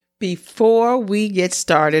Before we get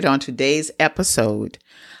started on today's episode,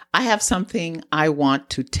 I have something I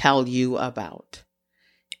want to tell you about.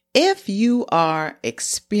 If you are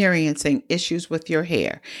experiencing issues with your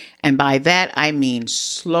hair, and by that I mean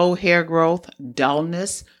slow hair growth,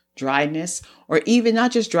 dullness, dryness, or even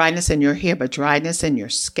not just dryness in your hair, but dryness in your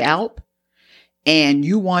scalp, and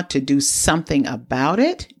you want to do something about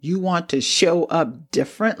it, you want to show up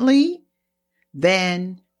differently,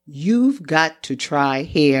 then you've got to try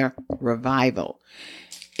Hair Revival.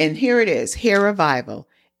 And here it is, Hair Revival.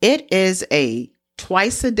 It is a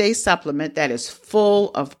twice-a-day supplement that is full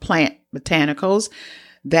of plant botanicals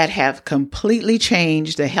that have completely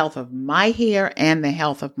changed the health of my hair and the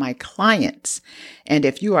health of my clients. And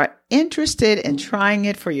if you are interested in trying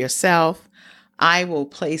it for yourself, I will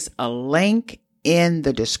place a link in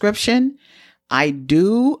the description. I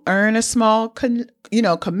do earn a small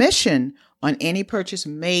commission on any purchase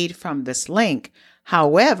made from this link.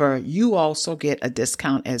 However, you also get a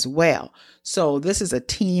discount as well. So this is a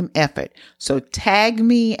team effort. So tag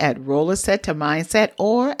me at Roller Set to Mindset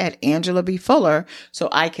or at Angela B. Fuller so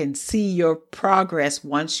I can see your progress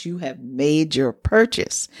once you have made your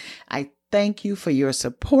purchase. I thank you for your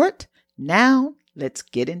support. Now let's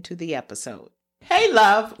get into the episode. Hey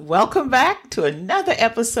love, welcome back to another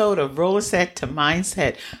episode of Roller Set to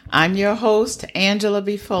Mindset. I'm your host, Angela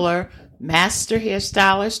B. Fuller, master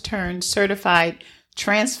hairstylist turned certified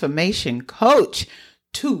transformation coach.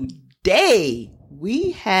 Today,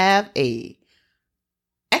 we have a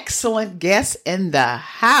excellent guest in the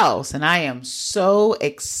house, and I am so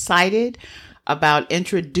excited about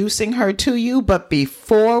introducing her to you. But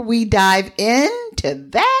before we dive into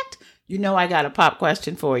that, I got a pop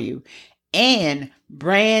question for you. And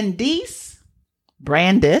Brandis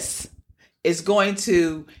is going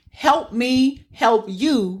to help me help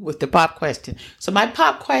you with the pop question. So my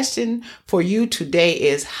pop question for you today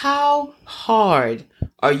is, how hard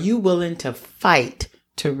are you willing to fight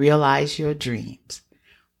to realize your dreams?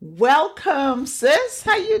 Welcome, sis.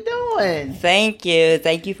 How you doing? Thank you.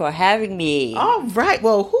 Thank you for having me. All right.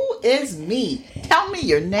 Well, who is me? Tell me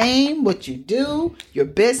your name, what you do, your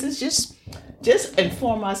business. Just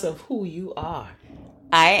inform us of who you are.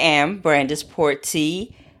 I am Brandis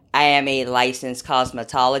Portee. I am a licensed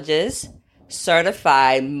cosmetologist,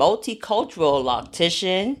 certified multicultural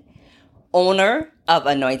loctician, owner of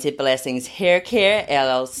Anointed Blessings Hair Care,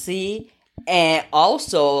 LLC, and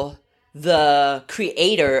also the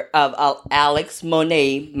creator of Alex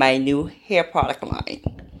Monet, my new hair product line.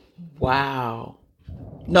 Wow.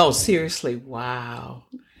 No, seriously, wow.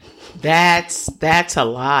 That's a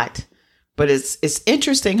lot. But it's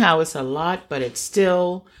interesting how it's a lot, but it's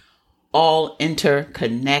still all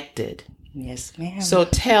interconnected. Yes, ma'am. So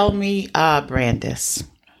tell me, Brandis,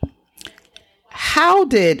 how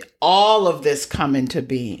did all of this come into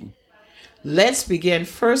being? Let's begin,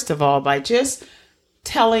 first of all, by just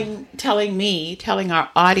telling our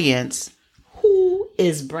audience, who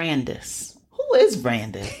is Brandis? Who is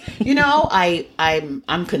Brandis?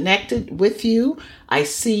 I'm connected with you. I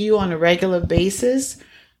see you on a regular basis,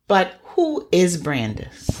 but who is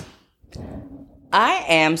Brandis? I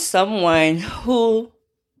am someone who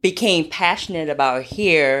became passionate about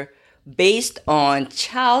hair based on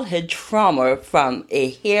childhood trauma from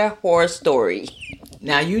a hair horror story.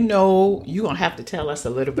 Now, you're going to have to tell us a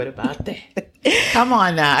little bit about that. Come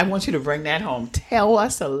on now. I want you to bring that home. Tell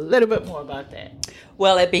us a little bit more about that.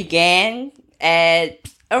 Well, it began at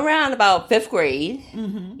around about 5th grade.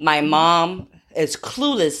 Mm-hmm. My mom is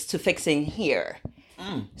clueless to fixing hair.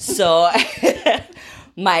 So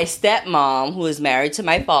my stepmom, who is married to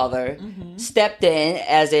my father, stepped in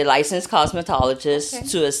as a licensed cosmetologist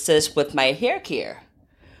to assist with my hair care.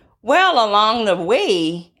 Well, along the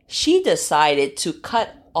way, she decided to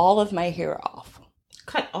cut all of my hair off.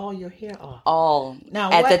 Cut all your hair off? All.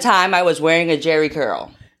 Now, at the time, I was wearing a jerry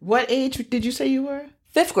curl. What age did you say you were?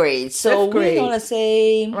 5th grade. So we're going to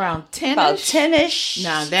say around 10-ish? About 10-ish.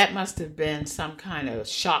 Now, that must have been some kind of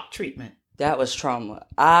shock treatment. That was trauma.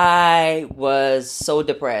 I was so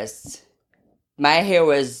depressed. My hair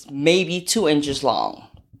was maybe 2 inches long.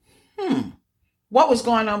 What was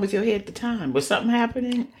going on with your hair at the time? Was something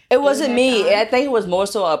happening? It wasn't me. Time? I think it was more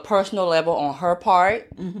so a personal level on her part.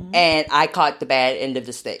 And I caught the bad end of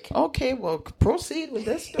the stick. Okay, well, proceed with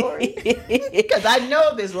this story. Because I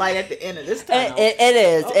know there's light at the end of this tunnel. It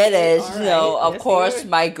is. Okay, it is. Right. Of course,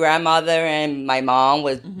 my grandmother and my mom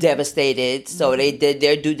was devastated. So they did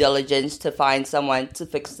their due diligence to find someone to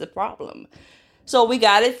fix the problem. So we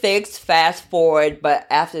got it fixed, fast forward. But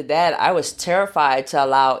after that, I was terrified to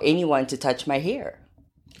allow anyone to touch my hair.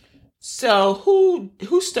 So who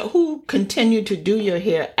continued to do your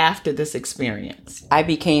hair after this experience? I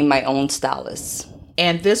became my own stylist.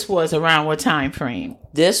 And this was around what time frame?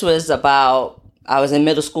 This was about, I was in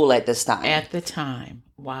middle school at this time. At the time.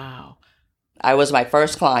 Wow. I was my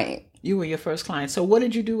first client. You were your first client. So what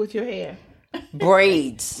did you do with your hair?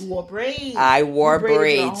 Braids. You wore braids. I wore You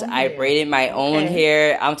braided your braids. own I hair. braided my own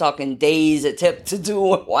hair. I'm talking days it took to do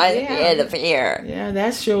one head of hair. Yeah,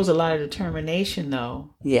 that shows a lot of determination, though.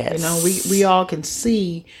 Yes. You know, we all can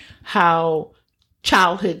see how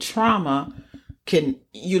childhood trauma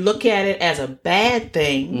you look at it as a bad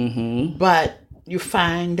thing, but you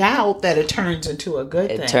find out that it turns into a good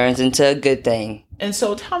thing. It turns into a good thing. And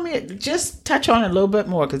so tell me, just touch on it a little bit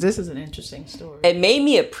more, because this is an interesting story. It made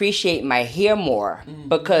me appreciate my hair more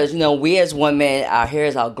because, we as women, our hair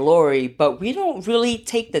is our glory, but we don't really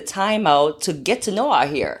take the time out to get to know our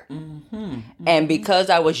hair. And because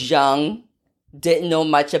I was young, didn't know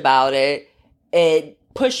much about it, it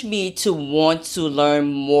pushed me to want to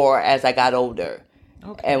learn more as I got older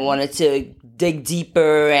and wanted to dig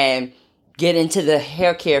deeper and get into the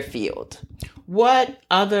hair care field. What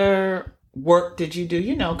other work did you do?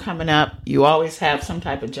 You know, coming up, you always have some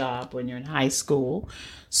type of job when you're in high school.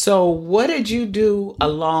 So what did you do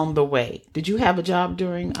along the way? Did you have a job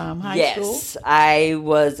during high school? Yes, I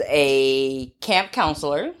was a camp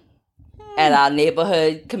counselor at our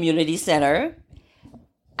neighborhood community center.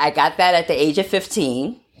 I got that at the age of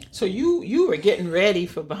 15. So you were getting ready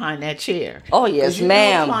for behind that chair. Oh, yes,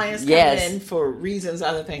 ma'am. Clients come in for reasons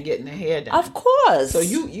other than getting their hair done. Of course. So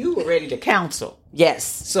you were ready to counsel. Yes.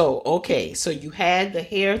 So, okay. So you had the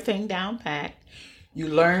hair thing down packed. You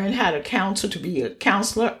learned how to counsel, to be a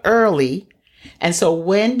counselor early. And so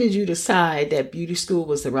when did you decide that beauty school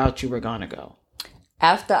was the route you were going to go?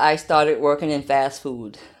 After I started working in fast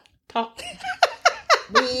food. Talk.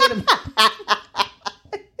 Wait a minute.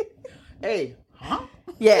 Hey, huh?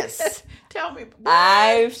 Yes. Tell me.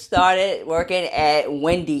 I started working at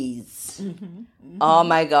Wendy's. Oh,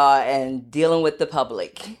 my God. And dealing with the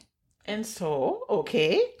public. And so,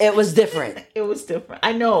 okay. It was different. It was different.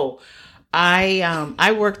 I know.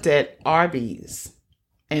 I worked at Arby's,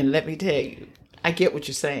 and let me tell you, I get what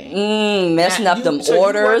you're saying. Messing up them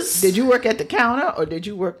orders. Did you work at the counter, or did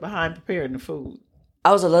you work behind preparing the food?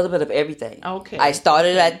 I was a little bit of everything. Okay. I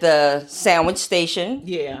started at the sandwich station.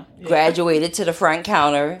 Yeah. Graduated to the front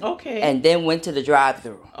counter. Okay. And then went to the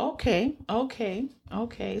drive-thru. Okay.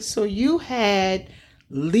 So you had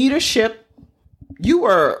leadership. You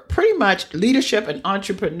were pretty much leadership and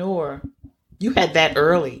entrepreneur. You had that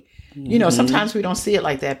early. You know, sometimes we don't see it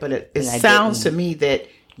like that, but it sounds to me that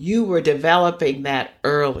you were developing that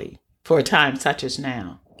early for a time such as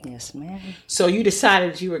now. Yes, ma'am. So you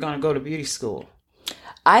decided you were going to go to beauty school.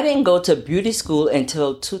 I didn't go to beauty school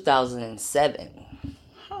until 2007.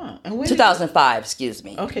 And when 2005, excuse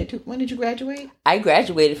me. Okay. When did you graduate? I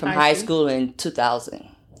graduated from high school in 2000.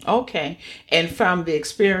 Okay. And from the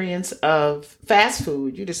experience of fast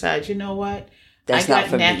food, you decided, you know what? That's I got not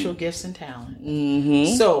for natural me. gifts and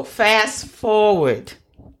talent. So fast forward.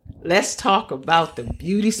 Let's talk about the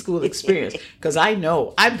beauty school experience. Because I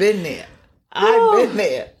know I've been there.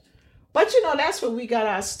 But you know, that's where we got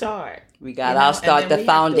our start. We got our start, the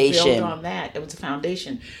foundation. Build on that. It was the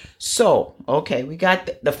foundation. So, okay, we got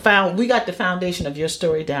the foundation of your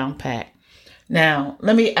story down pat. Now,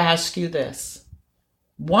 let me ask you this.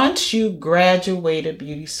 Once you graduated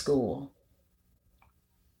beauty school,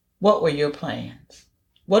 what were your plans?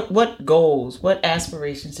 What goals, what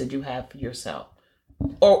aspirations did you have for yourself?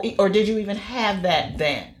 Or did you even have that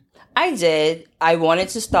then? I did. I wanted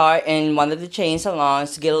to start in one of the chain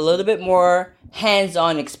salons to get a little bit more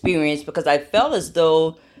hands-on experience because I felt as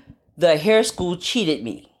though the hair school cheated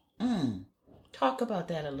me. Talk about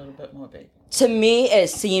that a little bit more, baby. To me, it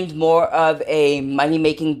seemed more of a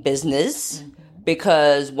money-making business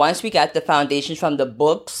because once we got the foundation from the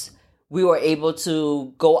books, we were able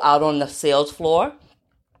to go out on the sales floor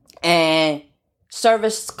and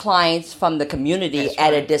service clients from the community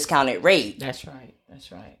at a discounted rate. That's right.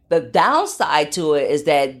 The downside to it is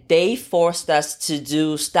that they forced us to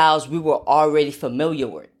do styles we were already familiar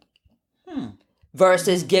with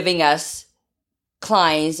versus giving us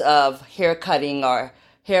clients of hair cutting or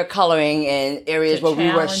hair coloring in areas where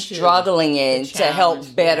we were struggling in to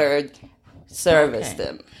help better service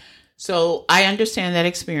them. So I understand that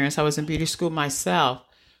experience. I was in beauty school myself.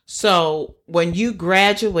 So when you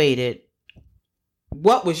graduated,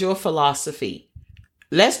 what was your philosophy?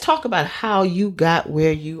 Let's talk about how you got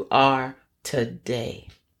where you are today.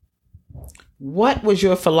 What was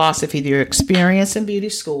your philosophy, your experience in beauty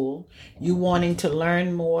school, you wanting to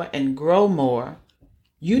learn more and grow more?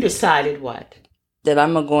 You decided what? that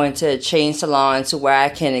I'm going to a chain salon to where I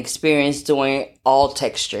can experience doing all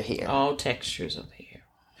texture hair. All textures of hair.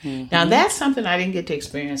 Mm-hmm. Now, that's something I didn't get to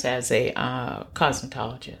experience as a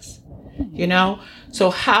cosmetologist. You know? So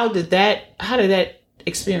how did that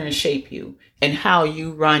experience shape you and how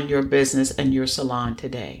you run your business and your salon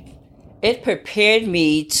today? It prepared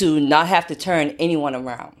me to not have to turn anyone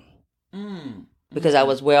around. Because I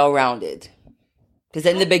was well-rounded. Because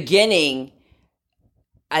in the beginning,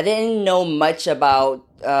 I didn't know much about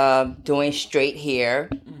doing straight hair,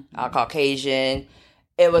 Caucasian.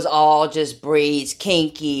 It was all just braids,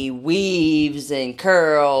 kinky, weaves, and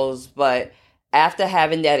curls. But after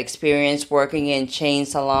having that experience working in chain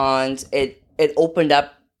salons, it opened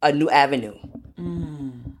up a new avenue.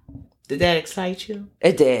 Did that excite you?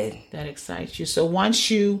 It did. That excites you. So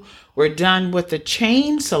once you were done with the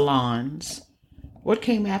chain salons, what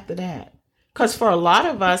came after that? Because for a lot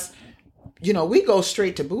of us, you know, we go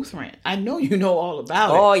straight to booth rent. I know you know all about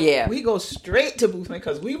it. Oh, yeah. We go straight to booth rent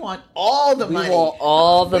because we want all the money. We want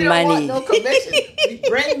all the money. We don't want no commission.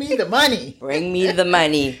 Bring me the money. Bring me the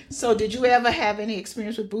money. So did you ever have any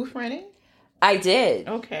experience with booth renting? I did.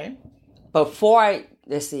 Okay.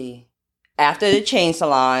 After the chain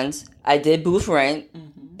salons, I did booth rent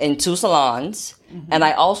in 2 salons, and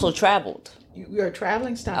I also traveled. You're a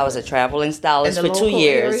traveling stylist? I was a traveling stylist for 2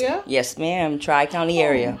 years. Area? Yes, ma'am. Tri-County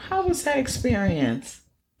area. How was that experience?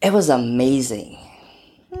 It was amazing.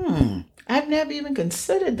 I've never even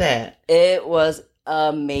considered that. It was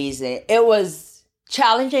amazing. It was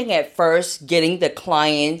challenging at first getting the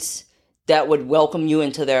clients that would welcome you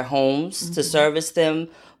into their homes to service them.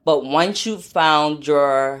 But once you found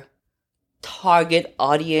your target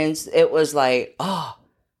audience, it was like, oh,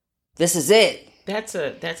 this is it. That's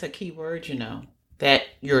a key word, you know, that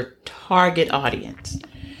your target audience,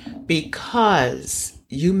 because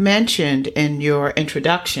you mentioned in your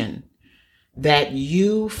introduction that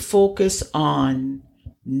you focus on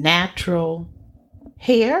natural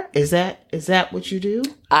hair. Is that what you do?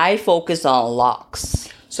 I focus on locks.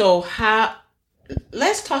 So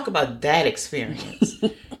let's talk about that experience.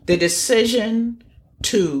 The decision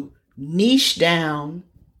to niche down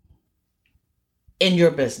in your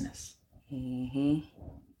business.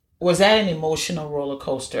 Was that an emotional roller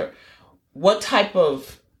coaster? What type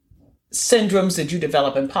of syndromes did you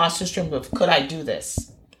develop? Imposter syndrome of, could I do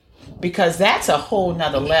this? Because that's a whole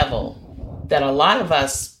nother level that a lot of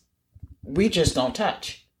us, we just don't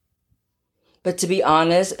touch. But to be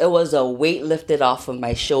honest, it was a weight lifted off of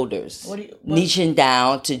my shoulders. Niching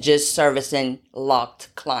down to just servicing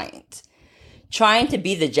locked clients. Trying to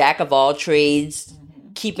be the jack of all trades,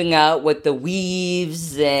 keeping up with the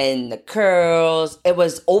weaves and the curls. It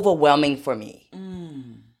was overwhelming for me.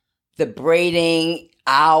 The braiding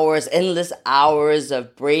hours, endless hours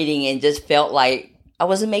of braiding, and just felt like I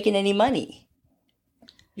wasn't making any money.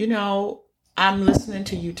 You know, I'm listening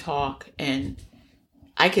to you talk and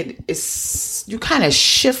you kind of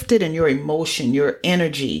shifted in your emotion, your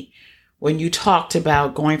energy, when you talked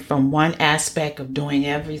about going from one aspect of doing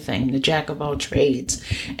everything, the jack of all trades,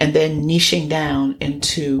 and then niching down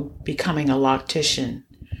into becoming a loctician.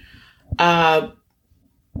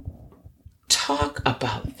 Talk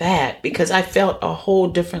about that, because I felt a whole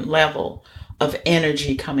different level of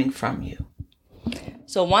energy coming from you.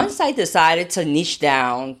 So once I decided to niche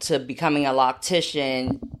down to becoming a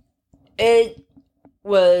loctician, it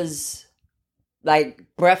was like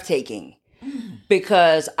breathtaking.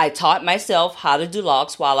 Because I taught myself how to do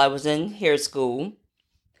locks while I was in hair school.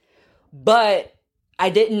 But I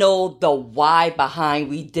didn't know the why behind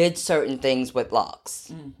we did certain things with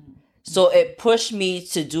locks. So it pushed me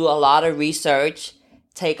to do a lot of research,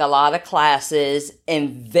 take a lot of classes,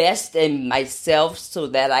 invest in myself so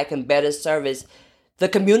that I can better service the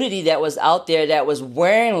community that was out there that was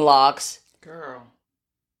wearing locks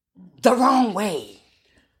the wrong way.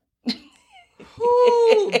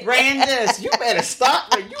 Ooh, Brandis, you better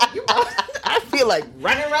stop. I feel like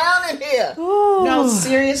running around in here. Ooh. No,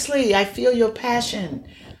 seriously, I feel your passion.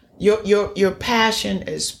 Your passion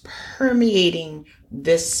is permeating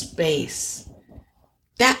this space.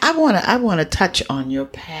 That I wanna touch on your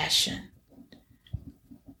passion.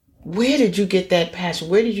 Where did you get that passion?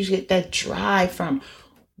 Where did you get that drive from?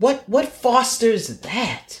 What fosters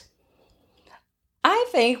that? I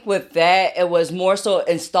think with that, it was more so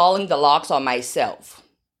installing the locks on myself.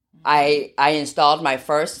 I installed my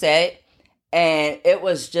first set, and it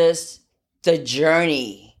was just the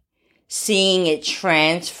journey, seeing it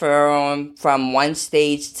transform from one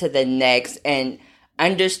stage to the next, and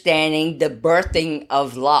understanding the birthing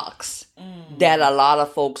of locks that a lot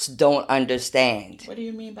of folks don't understand. What do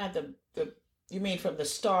you mean by the You mean from the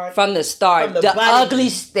start? From the start, the ugly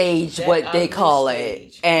stage, what they call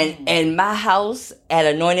it. And in my house at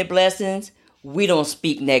Anointed Blessings, we don't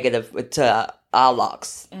speak negative to our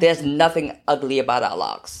locks. There's nothing ugly about our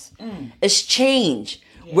locks. It's change.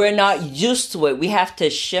 Yes. We're not used to it. We have to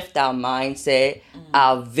shift our mindset,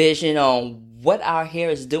 our vision on what our hair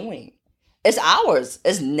is doing. It's ours.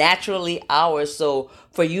 It's naturally ours. So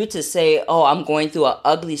for you to say, oh, I'm going through an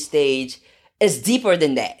ugly stage, it's deeper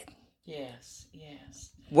than that. Yes,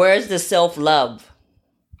 yes. Where's the self-love?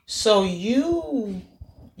 So you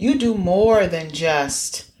do more than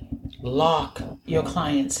just lock your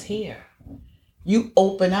clients' hair. You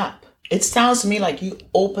open up. It sounds to me like you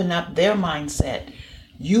open up their mindset.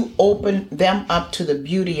 You open them up to the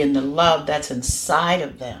beauty and the love that's inside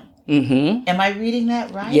of them. Mm-hmm. Am I reading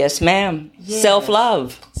that right? Yes, ma'am. Yes.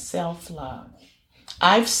 Self-love. Self-love.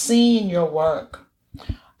 I've seen your work.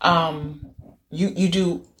 You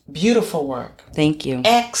do beautiful work. Thank you.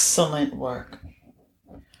 Excellent work.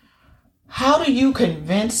 How do you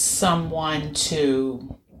convince someone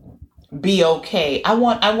to be okay? I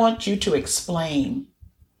want you to explain,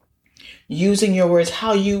 using your words,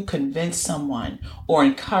 how you convince someone or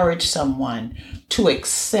encourage someone to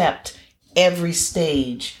accept every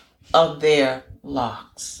stage of their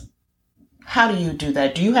locks. How do you do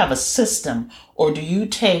that? Do you have a system, or do you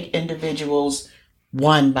take individuals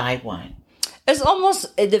one by one? It's almost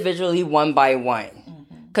individually one by one,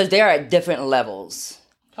 because they're at different levels.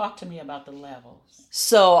 Talk to me about the levels.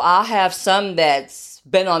 So I'll have some that's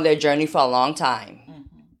been on their journey for a long time,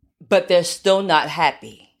 but they're still not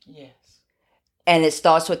happy. Yes. And it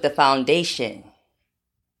starts with the foundation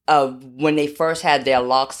of when they first had their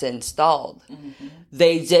locks installed.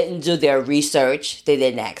 They didn't do their research. They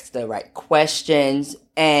didn't ask the right questions.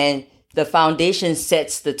 And the foundation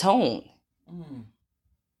sets the tone.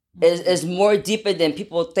 It's more deeper than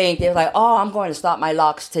people think. They're like, oh, I'm going to start my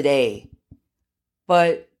locks today.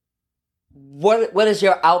 But what is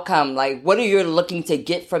your outcome? Like, what are you looking to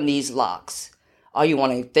get from these locks? Are you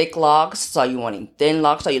wanting thick locks? Are you wanting thin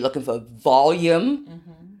locks? Are you looking for volume?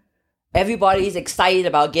 Everybody's excited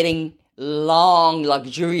about getting long,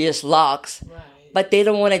 luxurious locks, right, but they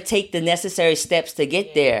don't want to take the necessary steps to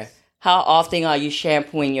get there. How often are you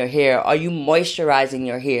shampooing your hair? Are you moisturizing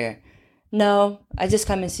your hair? No, I just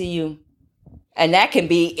come and see you. And that can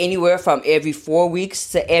be anywhere from every 4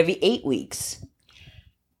 weeks to every 8 weeks.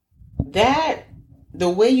 That, the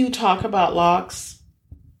way you talk about locks,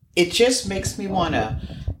 it just makes me want to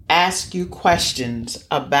ask you questions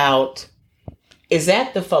about, is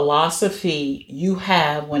that the philosophy you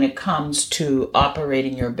have when it comes to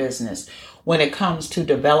operating your business, when it comes to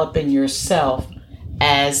developing yourself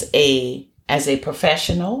as a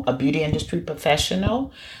professional, a beauty industry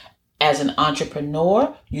professional, as an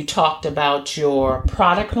entrepreneur? You talked about your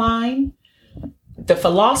product line. The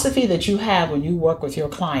philosophy that you have when you work with your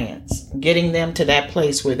clients, getting them to that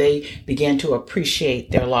place where they begin to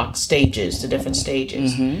appreciate their lock stages, the different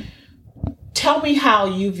stages. Tell me how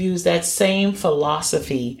you've used that same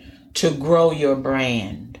philosophy to grow your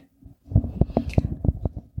brand.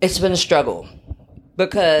 It's been a struggle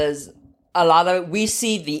because a lot of we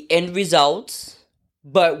see the end results,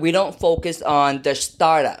 but we don't focus on the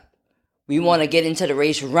startup. We want to get into the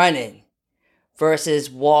race running versus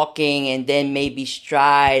walking and then maybe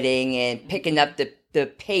striding and picking up the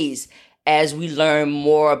pace as we learn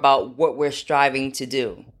more about what we're striving to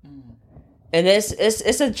do. And it's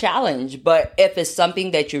a challenge, but if it's something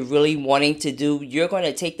that you're really wanting to do, you're going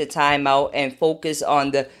to take the time out and focus on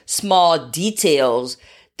the small details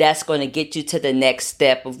that's going to get you to the next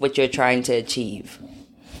step of what you're trying to achieve.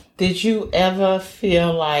 Did you ever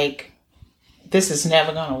feel like this is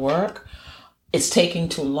never going to work? It's taking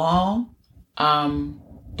too long?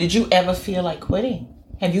 Did you ever feel like quitting?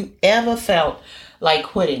 Have you ever felt like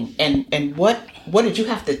quitting? And what did you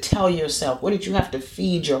have to tell yourself? What did you have to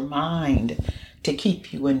feed your mind to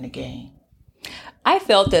keep you in the game? I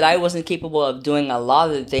felt that I wasn't capable of doing a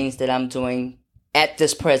lot of the things that I'm doing at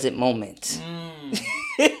this present moment.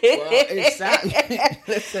 Well, exactly.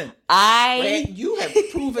 Listen, you have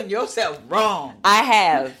proven yourself wrong. I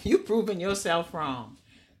have. You've proven yourself wrong.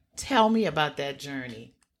 Tell me about that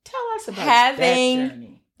journey. Tell us about that journey.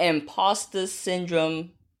 Having imposter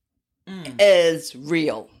syndrome is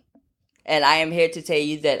real. And I am here to tell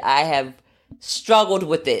you that I have struggled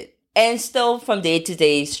with it and still from day to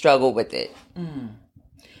day struggle with it.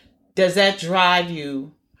 Does that drive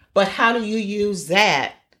you? But how do you use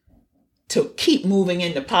that to keep moving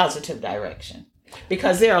in the positive direction?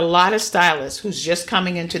 Because there are a lot of stylists who's just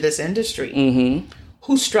coming into this industry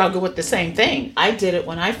who struggle with the same thing. I did it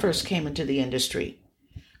when I first came into the industry.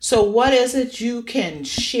 So what is it you can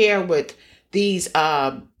share with these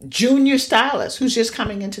junior stylists who's just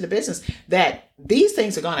coming into the business, that these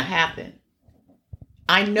things are going to happen.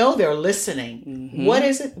 I know they're listening. Mm-hmm. What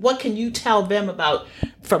is it? What can you tell them about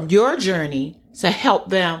from your journey to help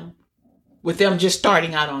them with them just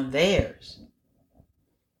starting out on theirs?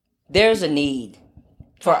 There's a need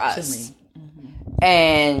for us. Mm-hmm.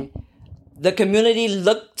 And the community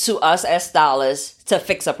looked to us as stylists to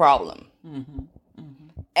fix a problem. Mm-hmm. Mm-hmm.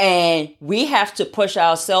 And we have to push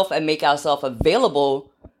ourselves and make ourselves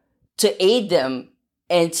available to aid them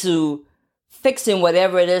into fixing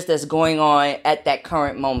whatever it is that's going on at that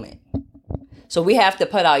current moment. So we have to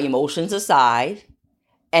put our emotions aside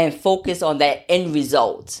and focus on that end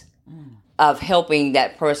result of helping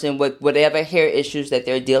that person with whatever hair issues that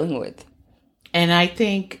they're dealing with. And I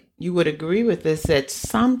think you would agree with this, that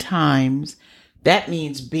sometimes that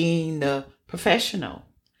means being the professional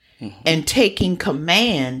and taking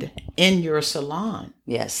command in your salon.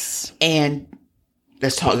 Yes. And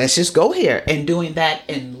let's just go here, and doing that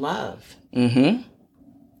in love. Mm-hmm.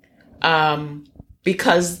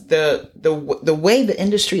 Because the way the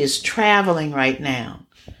industry is traveling right now,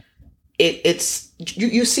 it's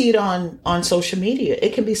you see it on social media.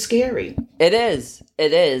 It can be scary. It is.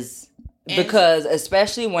 Because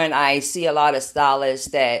especially when I see a lot of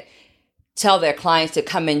stylists that tell their clients to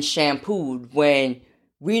come in shampooed, when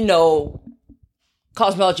we know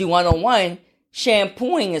Cosmetology 101,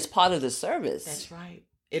 shampooing is part of the service. That's right.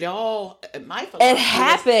 It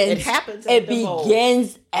happens. It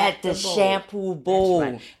begins at the shampoo bowl.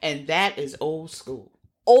 That's right. And that is old school.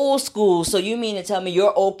 Old school. So you mean to tell me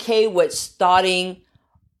you're okay with starting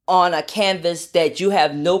on a canvas that you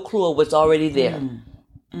have no clue of what's already there?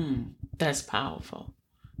 That's powerful.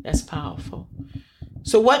 That's powerful.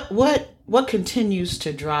 So what continues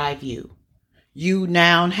to drive you? You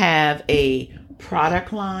now have a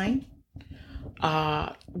product line.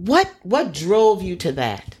 What drove you to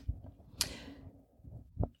that?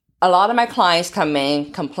 A lot of my clients come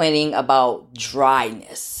in complaining about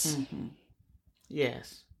dryness. Mm-hmm.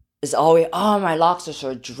 Yes. It's always, oh, my locks are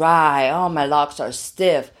so dry. Oh, my locks are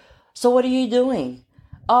stiff. So what are you doing?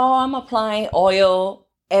 Oh, I'm applying oil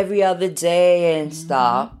every other day and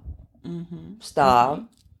stop.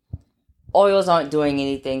 Oils aren't doing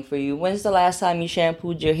anything for you. When's the last time you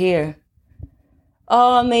shampooed your hair?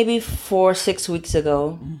 Oh, maybe 4-6 weeks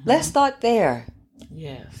ago. Let's start there.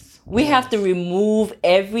 Yes. We have to remove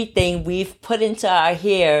everything we've put into our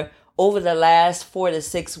hair over the last 4 to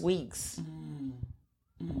 6 weeks.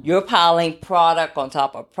 You're piling product on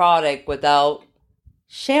top of product without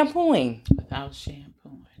shampooing.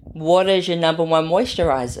 Water is your number one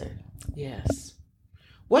moisturizer. Yes.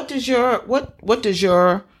 What does your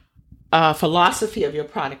philosophy of your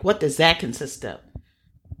product, what does that consist of?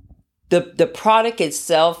 The product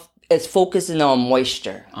itself is focusing on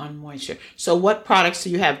moisture. On moisture. So what products do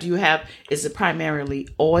you have? Is it primarily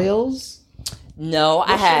oils? No,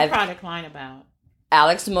 What's I have. What's your product line about?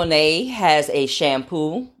 Alex Monet has a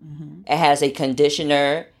shampoo. It has a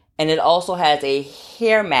conditioner. And it also has a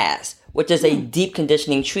hair mask, which is a deep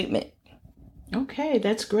conditioning treatment. Okay,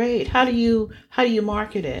 that's great. How do you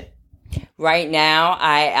market it? Right now,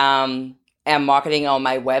 I am marketing on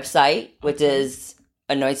my website, which is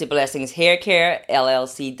Anointed Blessings Hair Care,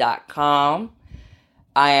 LLC.com.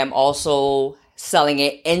 I am also selling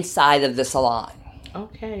it inside of the salon.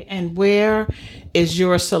 Okay. And where is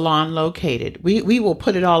your salon located? We will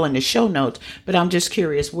put it all in the show notes, but I'm just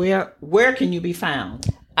curious, where can you be found?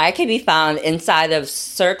 I can be found inside of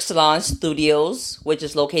Cirque Salon Studios, which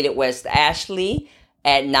is located West Ashley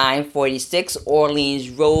at 946 Orleans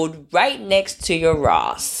Road, right next to your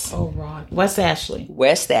Ross. Oh, right. West Ashley.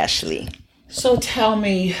 West Ashley. So tell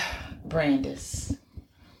me, Brandis,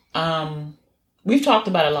 we've talked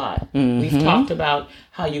about a lot. We've talked about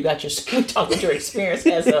how you got your experience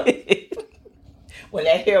as when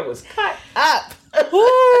that hair was cut up.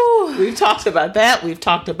 We've talked about that. We've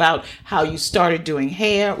talked about how you started doing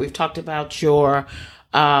hair. We've talked about your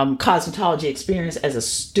cosmetology experience as a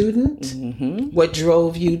student, what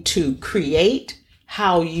drove you to create,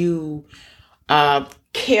 how you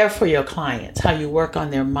care for your clients, how you work on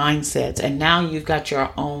their mindsets, and now you've got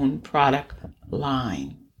your own product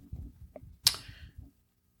line.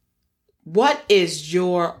 What is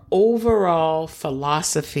your overall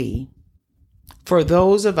philosophy for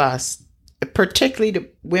those of us, particularly the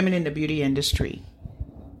women in the beauty industry,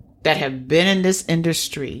 that have been in this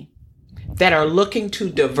industry, that are looking to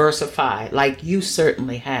diversify like you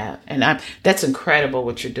certainly have? And that's incredible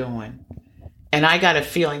what you're doing. And I got a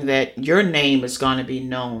feeling that your name is going to be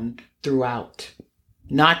known throughout,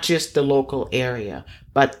 not just the local area,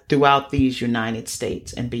 but throughout these United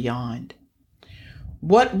States and beyond.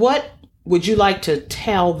 What would you like to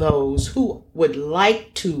tell those who would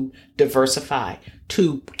like to diversify,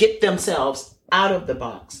 to get themselves out of the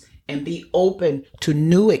box and be open to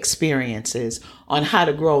new experiences on how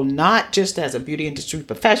to grow, not just as a beauty industry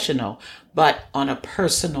professional, but on a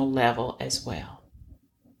personal level as well?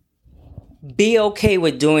 Be okay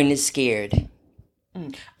with doing it scared.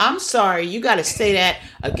 I'm sorry, you got to say that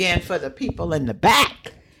again for the people in the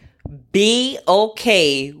back. Be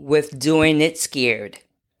okay with doing it scared.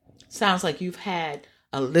 Sounds like you've had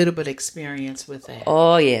a little bit of experience with that.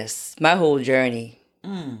 Oh, yes. My whole journey.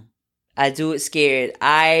 I do it scared.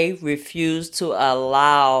 I refuse to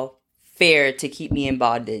allow fear to keep me in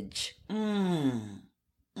bondage.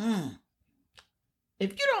 If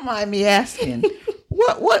you don't mind me asking,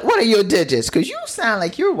 what are your digits? Because you sound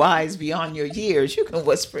like you're wise beyond your years. You can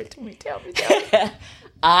whisper it to me. Tell me.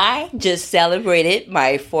 I just celebrated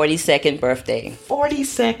my 42nd birthday.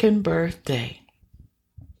 42nd birthday.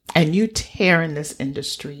 And you tearing this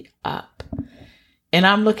industry up. And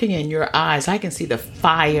I'm looking in your eyes. I can see the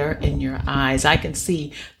fire in your eyes. I can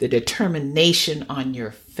see the determination on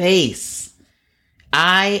your face.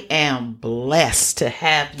 I am blessed to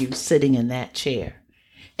have you sitting in that chair.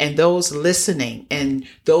 And those listening and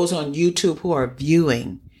those on YouTube who are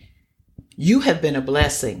viewing, you have been a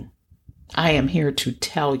blessing. I am here to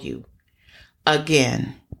tell you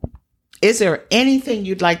again. Is there anything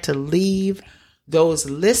you'd like to leave those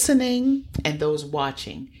listening and those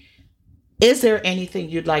watching? Is there anything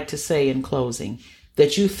you'd like to say in closing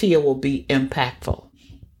that you feel will be impactful?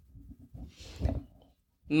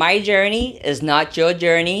 My journey is not your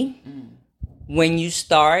journey. When you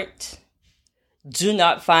start, do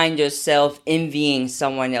not find yourself envying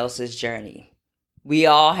someone else's journey. We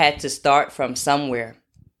all had to start from somewhere.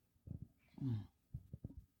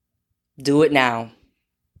 Do it now.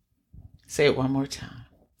 Say it one more time.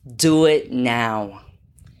 Do it now.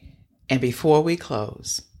 And before we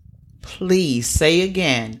close, please say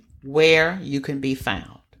again where you can be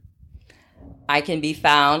found. I can be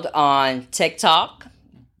found on TikTok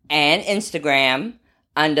and Instagram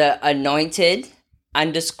under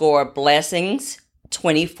Anointed_blessings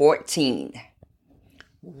 2014.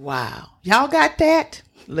 Wow. Y'all got that?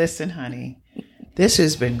 Listen, honey, this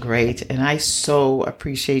has been great. And I so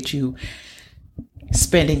appreciate you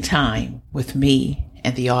spending time with me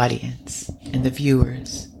and the audience and the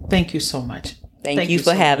viewers. Thank you so much. Thank you for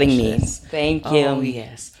so having much, me. Liz. Thank you. Oh,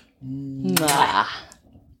 yes. Mwah.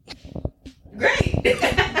 Great.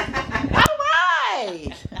 All right.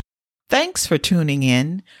 Thanks for tuning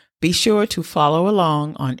in. Be sure to follow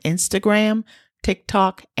along on Instagram,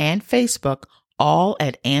 TikTok, and Facebook, all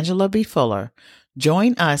at Angela B. Fuller.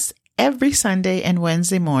 Join us every Sunday and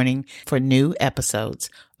Wednesday morning for new episodes.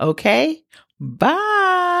 Okay? Bye.